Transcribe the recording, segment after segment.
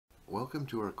Welcome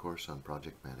to our course on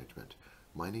project management.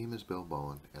 My name is Bill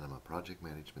Bowen and I'm a project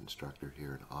management instructor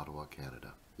here in Ottawa,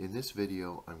 Canada. In this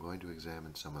video, I'm going to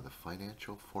examine some of the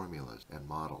financial formulas and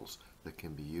models that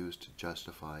can be used to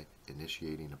justify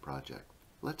initiating a project.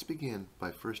 Let's begin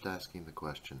by first asking the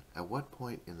question, at what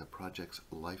point in the project's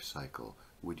life cycle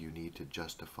would you need to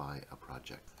justify a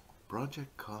project?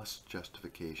 Project cost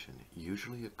justification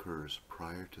usually occurs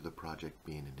prior to the project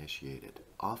being initiated.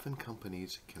 Often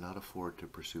companies cannot afford to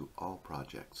pursue all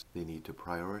projects. They need to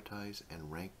prioritize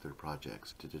and rank their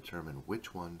projects to determine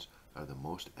which ones are the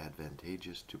most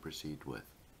advantageous to proceed with.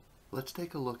 Let's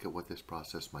take a look at what this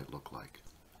process might look like.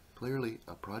 Clearly,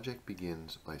 a project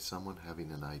begins by someone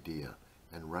having an idea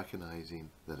and recognizing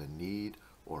that a need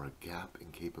or a gap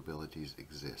in capabilities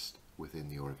exists within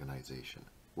the organization.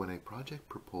 When a project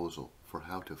proposal for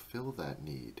how to fill that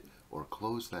need or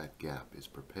close that gap is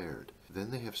prepared, then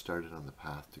they have started on the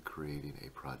path to creating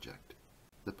a project.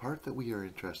 The part that we are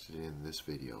interested in this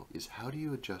video is how do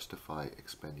you justify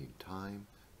expending time,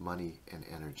 money, and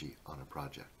energy on a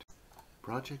project.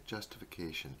 Project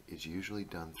justification is usually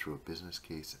done through a business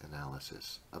case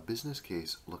analysis. A business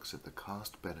case looks at the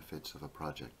cost benefits of a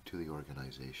project to the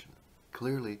organization.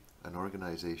 Clearly, an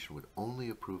organization would only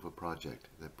approve a project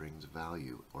that brings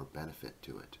value or benefit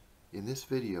to it. In this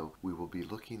video, we will be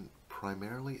looking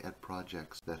primarily at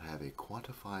projects that have a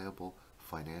quantifiable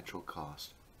financial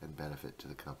cost and benefit to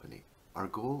the company. Our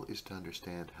goal is to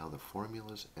understand how the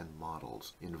formulas and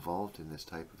models involved in this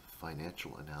type of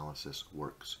financial analysis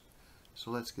works.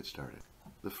 So let's get started.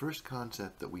 The first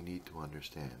concept that we need to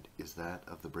understand is that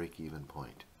of the break-even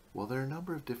point. While there are a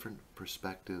number of different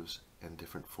perspectives and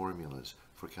different formulas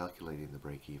for calculating the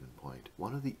break-even point,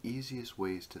 one of the easiest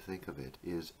ways to think of it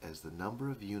is as the number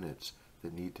of units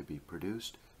that need to be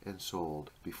produced and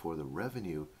sold before the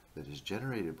revenue that is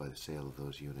generated by the sale of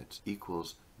those units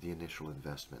equals the initial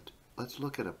investment. Let's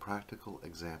look at a practical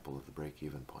example of the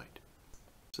break-even point.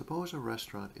 Suppose a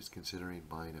restaurant is considering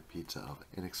buying a pizza oven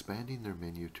and expanding their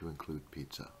menu to include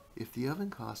pizza. If the oven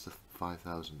cost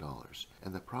 $5,000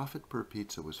 and the profit per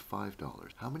pizza was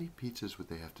 $5, how many pizzas would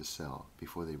they have to sell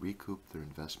before they recoup their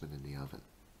investment in the oven?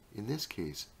 In this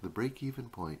case, the break-even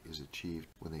point is achieved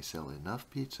when they sell enough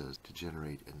pizzas to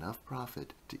generate enough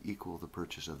profit to equal the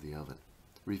purchase of the oven.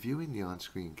 Reviewing the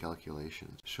on-screen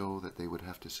calculations show that they would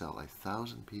have to sell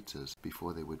 1,000 pizzas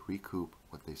before they would recoup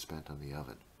what they spent on the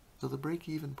oven. So the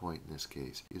break-even point in this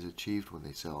case is achieved when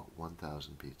they sell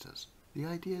 1,000 pizzas. The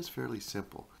idea is fairly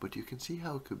simple, but you can see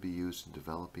how it could be used in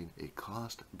developing a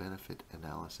cost-benefit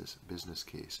analysis business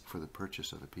case for the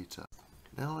purchase of a pizza.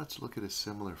 Now let's look at a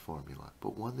similar formula,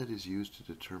 but one that is used to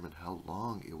determine how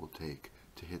long it will take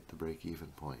to hit the break-even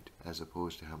point, as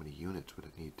opposed to how many units would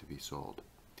it need to be sold.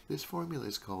 This formula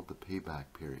is called the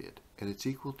payback period, and it's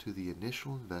equal to the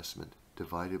initial investment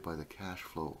divided by the cash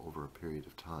flow over a period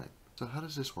of time. So how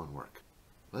does this one work?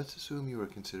 Let's assume you are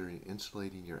considering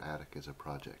insulating your attic as a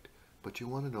project, but you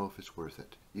want to know if it's worth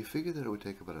it. You figure that it would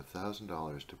take about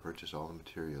 $1,000 to purchase all the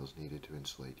materials needed to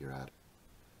insulate your attic.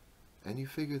 And you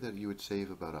figure that you would save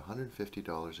about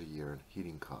 $150 a year in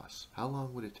heating costs. How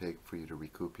long would it take for you to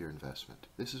recoup your investment?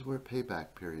 This is where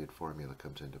payback period formula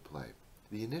comes into play.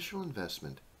 The initial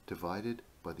investment divided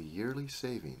by the yearly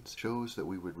savings shows that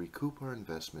we would recoup our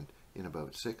investment in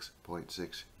about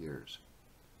 6.6 years.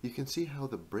 You can see how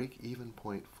the break-even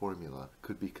point formula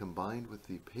could be combined with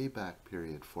the payback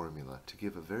period formula to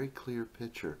give a very clear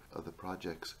picture of the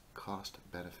project's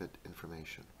cost-benefit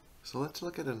information. So let's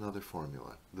look at another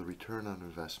formula, the return on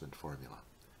investment formula.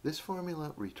 This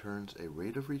formula returns a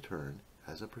rate of return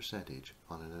as a percentage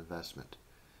on an investment.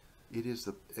 It is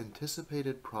the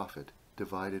anticipated profit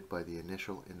divided by the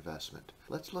initial investment.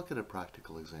 Let's look at a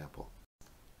practical example.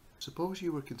 Suppose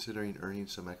you were considering earning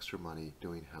some extra money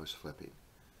doing house flipping.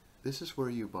 This is where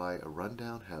you buy a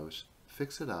rundown house,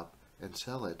 fix it up, and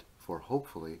sell it for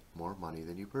hopefully more money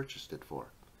than you purchased it for.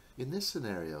 In this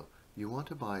scenario, you want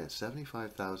to buy a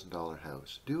 $75,000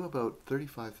 house, do about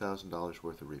 $35,000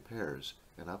 worth of repairs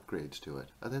and upgrades to it,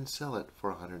 and then sell it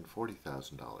for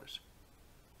 $140,000.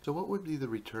 So what would be the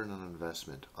return on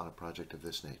investment on a project of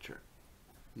this nature?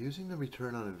 Using the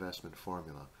return on investment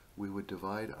formula, we would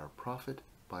divide our profit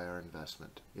by our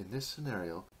investment. In this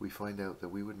scenario, we find out that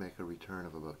we would make a return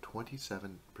of about 27%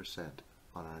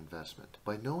 on our investment.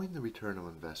 By knowing the return on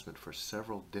investment for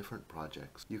several different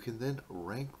projects, you can then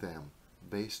rank them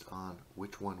based on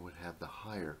which one would have the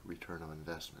higher return on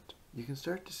investment. You can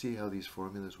start to see how these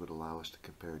formulas would allow us to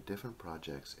compare different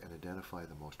projects and identify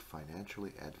the most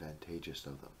financially advantageous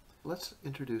of them. Let's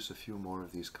introduce a few more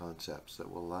of these concepts that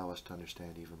will allow us to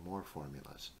understand even more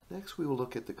formulas. Next, we will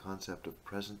look at the concept of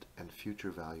present and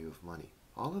future value of money.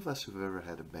 All of us who've ever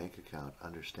had a bank account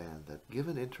understand that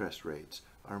given interest rates,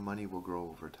 our money will grow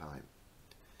over time.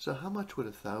 So how much would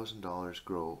 $1,000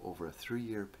 grow over a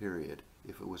 3-year period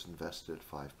if it was invested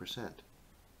at 5%?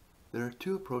 There are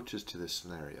two approaches to this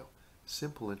scenario,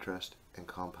 simple interest and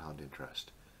compound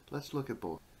interest. Let's look at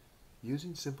both.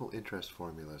 Using simple interest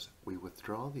formulas, we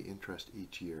withdraw the interest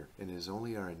each year, and it is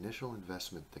only our initial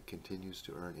investment that continues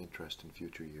to earn interest in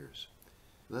future years.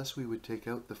 Thus, we would take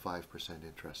out the 5%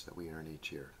 interest that we earn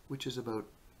each year, which is about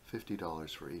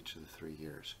 $50 for each of the 3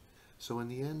 years. So in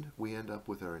the end, we end up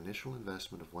with our initial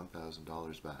investment of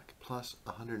 $1,000 back, plus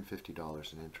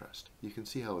 $150 in interest. You can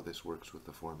see how this works with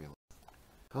the formula.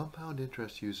 Compound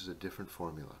interest uses a different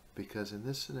formula, because in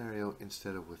this scenario,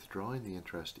 instead of withdrawing the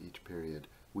interest each period,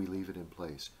 we leave it in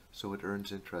place, so it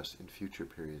earns interest in future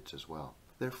periods as well.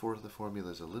 Therefore, the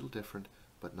formula is a little different,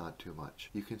 but not too much.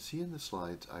 You can see in the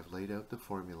slides I've laid out the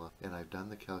formula and I've done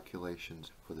the calculations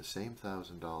for the same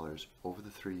 $1,000 over the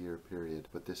 3-year period,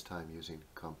 but this time using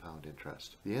compound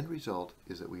interest. The end result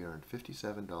is that we earn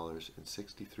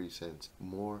 $57.63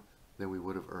 more than we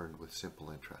would have earned with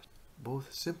simple interest.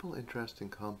 Both simple interest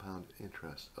and compound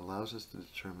interest allows us to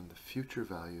determine the future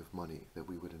value of money that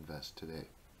we would invest today.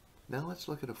 Now let's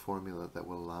look at a formula that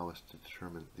will allow us to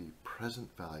determine the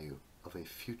present value of a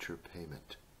future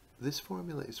payment. This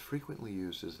formula is frequently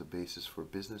used as the basis for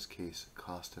business case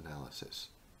cost analysis.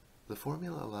 The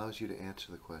formula allows you to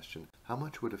answer the question, how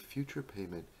much would a future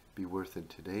payment be worth in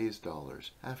today's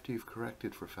dollars after you've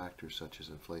corrected for factors such as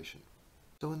inflation?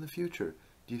 So in the future,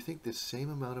 do you think this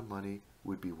same amount of money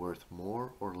would be worth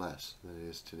more or less than it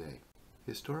is today?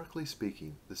 Historically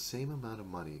speaking, the same amount of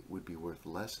money would be worth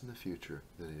less in the future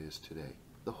than it is today.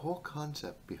 The whole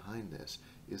concept behind this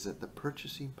is that the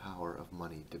purchasing power of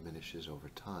money diminishes over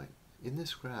time. In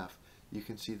this graph, you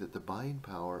can see that the buying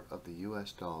power of the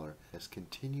US dollar has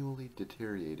continually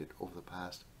deteriorated over the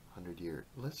past 100 years.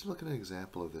 Let's look at an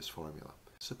example of this formula.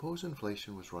 Suppose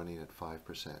inflation was running at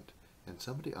 5% and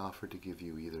somebody offered to give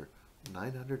you either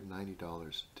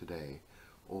 $990 today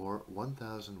or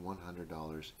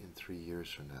 $1,100 in 3 years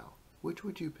from now. Which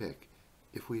would you pick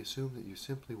if we assume that you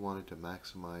simply wanted to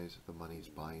maximize the money's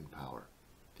buying power?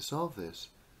 To solve this,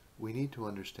 we need to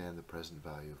understand the present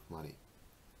value of money.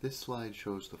 This slide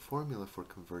shows the formula for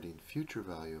converting future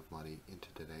value of money into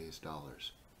today's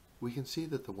dollars. We can see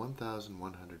that the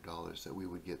 $1,100 that we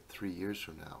would get 3 years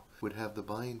from now would have the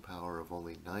buying power of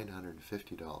only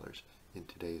 $950 in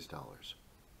today's dollars.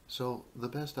 So the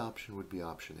best option would be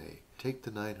option A. Take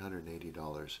the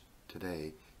 $980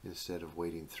 today instead of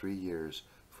waiting 3 years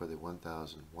for the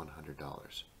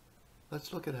 $1,100.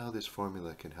 Let's look at how this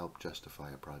formula can help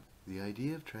justify a project. The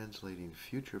idea of translating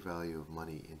future value of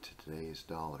money into today's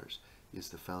dollars is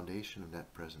the foundation of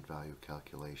net present value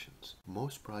calculations.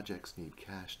 Most projects need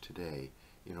cash today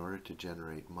in order to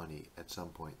generate money at some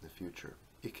point in the future.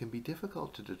 It can be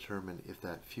difficult to determine if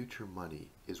that future money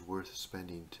is worth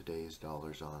spending today's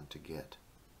dollars on to get.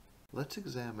 Let's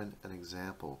examine an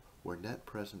example where net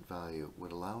present value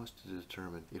would allow us to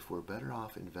determine if we're better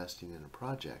off investing in a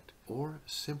project or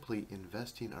simply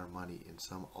investing our money in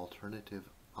some alternative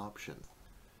option.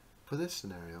 For this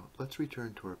scenario, let's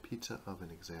return to our pizza oven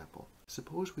example.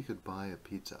 Suppose we could buy a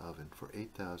pizza oven for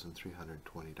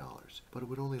 $8,320, but it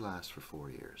would only last for 4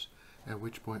 years, at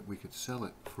which point we could sell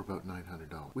it for about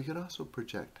 $900. We could also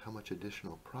project how much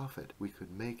additional profit we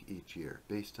could make each year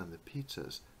based on the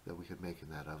pizzas that we could make in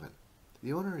that oven.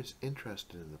 The owner is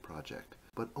interested in the project,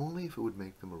 but only if it would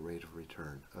make them a rate of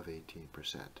return of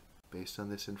 18%. Based on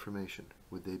this information,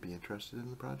 would they be interested in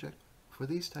the project? For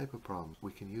these type of problems,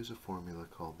 we can use a formula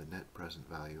called the net present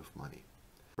value of money.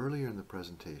 Earlier in the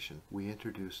presentation, we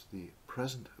introduced the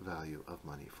present value of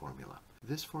money formula.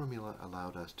 This formula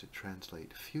allowed us to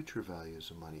translate future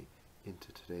values of money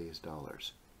into today's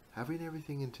dollars. Having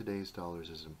everything in today's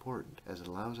dollars is important, as it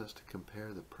allows us to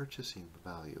compare the purchasing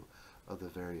value of the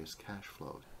various cash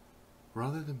flows.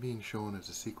 Rather than being shown as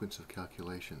a sequence of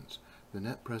calculations, the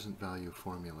net present value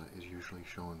formula is usually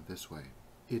shown this way.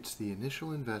 It's the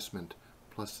initial investment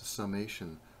plus the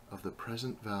summation of the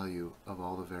present value of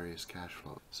all the various cash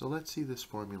flows. So let's see this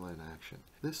formula in action.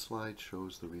 This slide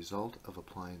shows the result of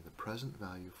applying the present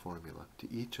value formula to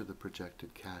each of the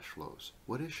projected cash flows.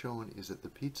 What is shown is that the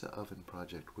pizza oven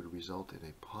project would result in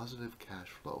a positive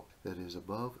cash flow that is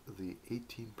above the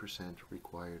 18%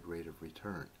 required rate of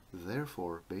return.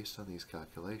 Therefore, based on these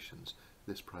calculations,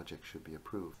 this project should be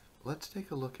approved. Let's take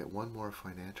a look at one more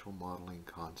financial modeling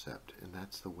concept, and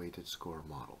that's the weighted score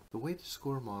model. The weighted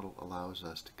score model allows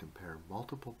us to compare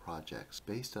multiple projects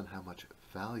based on how much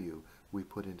value we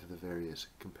put into the various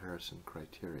comparison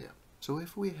criteria. So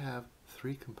if we have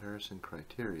three comparison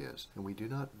criterias and we do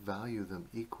not value them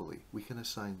equally, we can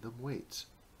assign them weights.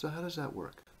 So how does that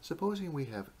work? Supposing we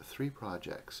have three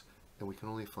projects and we can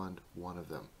only fund one of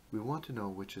them. We want to know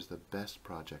which is the best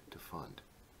project to fund.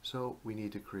 So we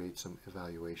need to create some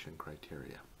evaluation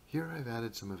criteria. Here I've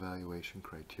added some evaluation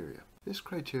criteria. This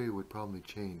criteria would probably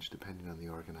change depending on the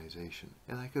organization,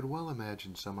 and I could well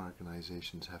imagine some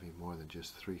organizations having more than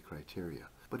just three criteria,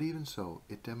 but even so,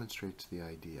 it demonstrates the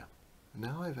idea.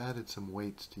 Now I've added some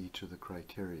weights to each of the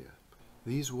criteria.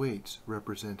 These weights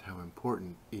represent how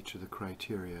important each of the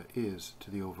criteria is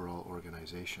to the overall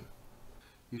organization.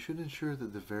 You should ensure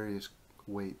that the various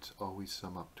weights always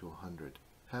sum up to 100.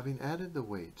 Having added the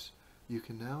weights, you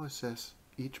can now assess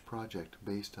each project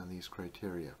based on these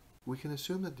criteria. We can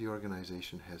assume that the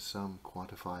organization has some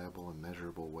quantifiable and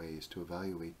measurable ways to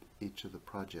evaluate each of the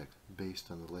projects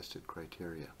based on the listed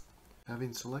criteria.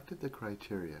 Having selected the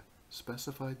criteria,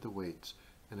 specified the weights,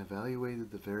 and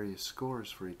evaluated the various scores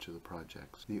for each of the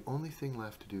projects, the only thing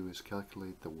left to do is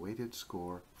calculate the weighted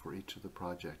score for each of the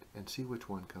project and see which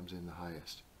one comes in the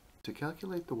highest. To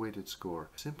calculate the weighted score,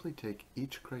 simply take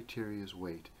each criteria's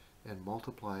weight and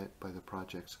multiply it by the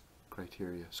project's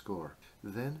criteria score.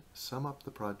 Then sum up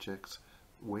the project's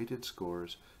weighted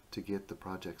scores to get the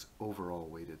project's overall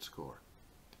weighted score.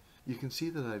 You can see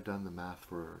that I've done the math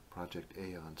for Project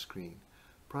A on screen.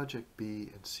 Project B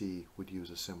and C would use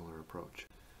a similar approach.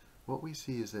 What we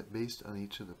see is that based on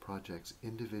each of the project's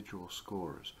individual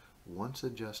scores, once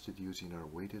adjusted using our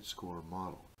weighted score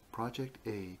model, Project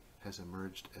A has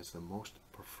emerged as the most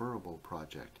preferable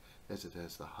project as it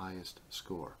has the highest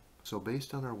score. So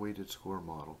based on our weighted score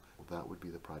model, that would be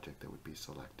the project that would be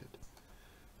selected.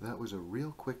 That was a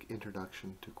real quick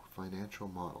introduction to financial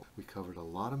model. We covered a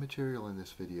lot of material in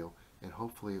this video and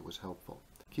hopefully it was helpful.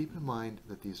 Keep in mind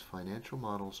that these financial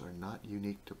models are not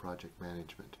unique to project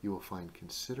management. You will find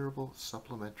considerable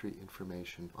supplementary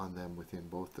information on them within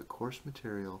both the course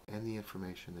material and the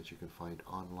information that you can find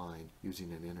online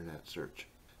using an internet search.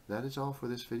 That is all for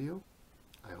this video.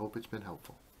 I hope it's been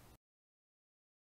helpful.